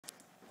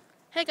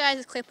Hey guys,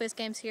 it's Clayplace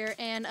Games here,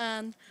 and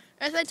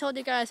as I told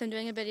you guys, I'm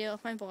doing a video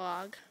of my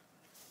vlog.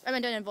 I've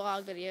been doing a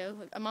vlog video.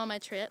 I'm on my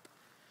trip.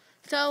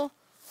 So,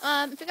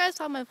 if you guys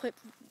saw my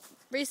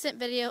recent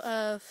video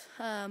of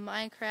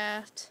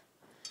Minecraft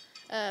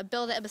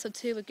build episode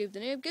 2 with Goob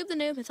the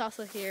Noob is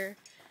also here.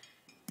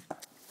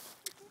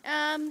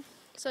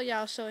 So yeah,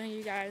 I'll show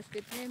you guys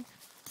Goob the Noob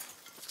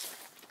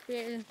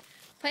creating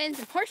planes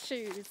and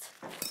horseshoes.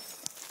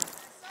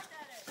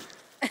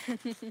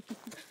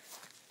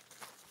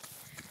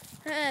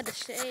 The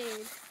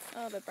shade.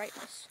 Oh, the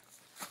brightness.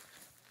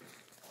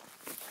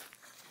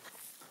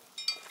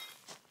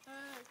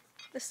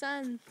 The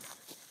sun.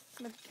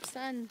 The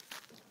sun.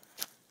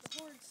 The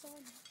hard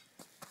sun.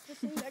 The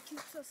thing that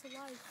keeps us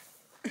alive.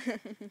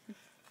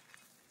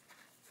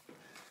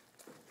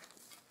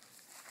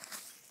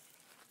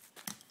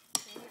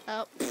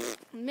 Oh,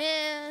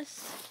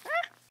 miss.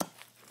 Ah!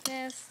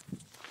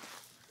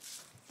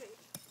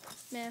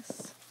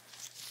 Miss.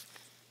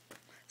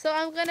 So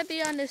I'm gonna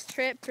be on this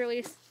trip for at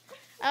least.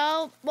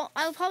 I'll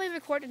probably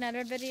record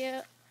another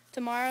video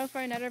tomorrow for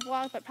another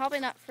vlog, but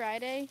probably not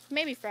Friday.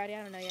 Maybe Friday,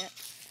 I don't know yet.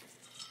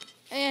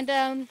 And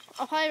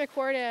I'll probably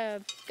record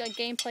a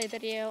gameplay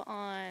video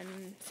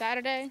on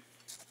Saturday.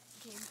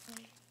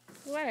 Gameplay.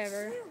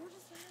 Whatever.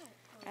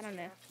 I don't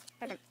know.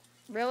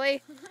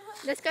 Really?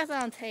 This guy's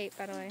on tape,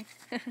 by the way.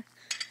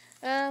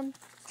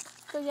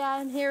 So yeah,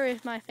 I'm here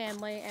with my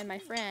family and my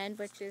friend,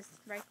 which is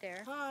right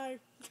there. Hi.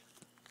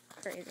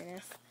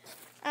 Craziness.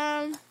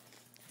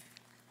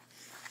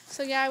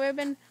 So yeah,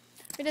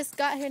 we just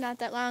got here not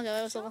that long ago.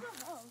 It was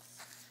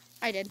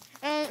I did.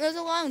 It was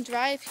a long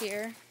drive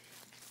here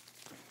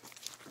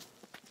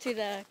to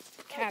the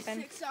cabin.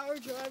 Like 6-hour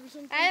drive or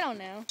something? I don't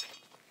know.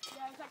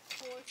 Yeah, it's like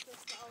 4 or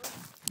 6 hours.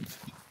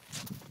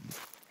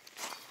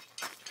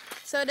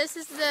 So this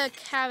is the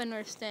cabin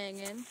we're staying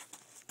in.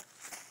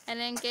 And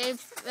then Gabe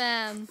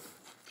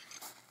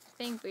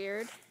being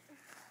weird.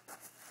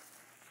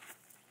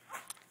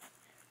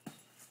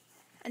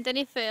 And then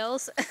he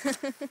fails.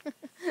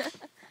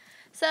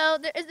 So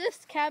this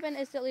cabin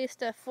is at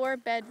least a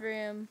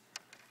 4-bedroom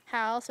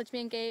house, which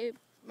me and Gabe,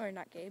 or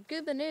not Gabe,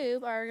 Goob the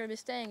Noob are going to be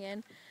staying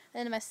in.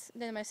 And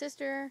then my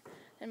sister,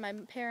 and my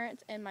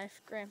parents, and my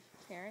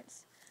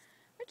grandparents.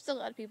 Which is a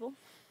lot of people.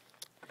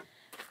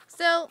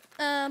 So,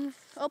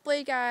 hopefully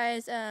you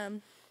guys are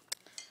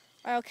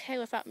okay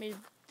without me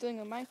doing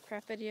a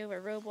Minecraft video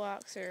or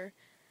Roblox or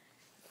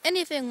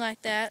anything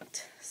like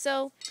that.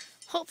 So,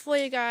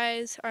 hopefully you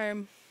guys are.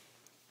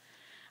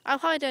 I'll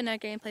probably do another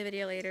gameplay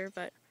video later,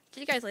 but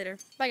see you guys later.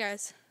 Bye,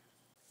 guys.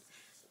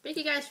 Thank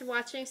you guys for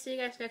watching. See you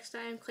guys next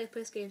time.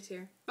 Clayplace Games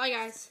here. Bye,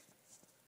 guys.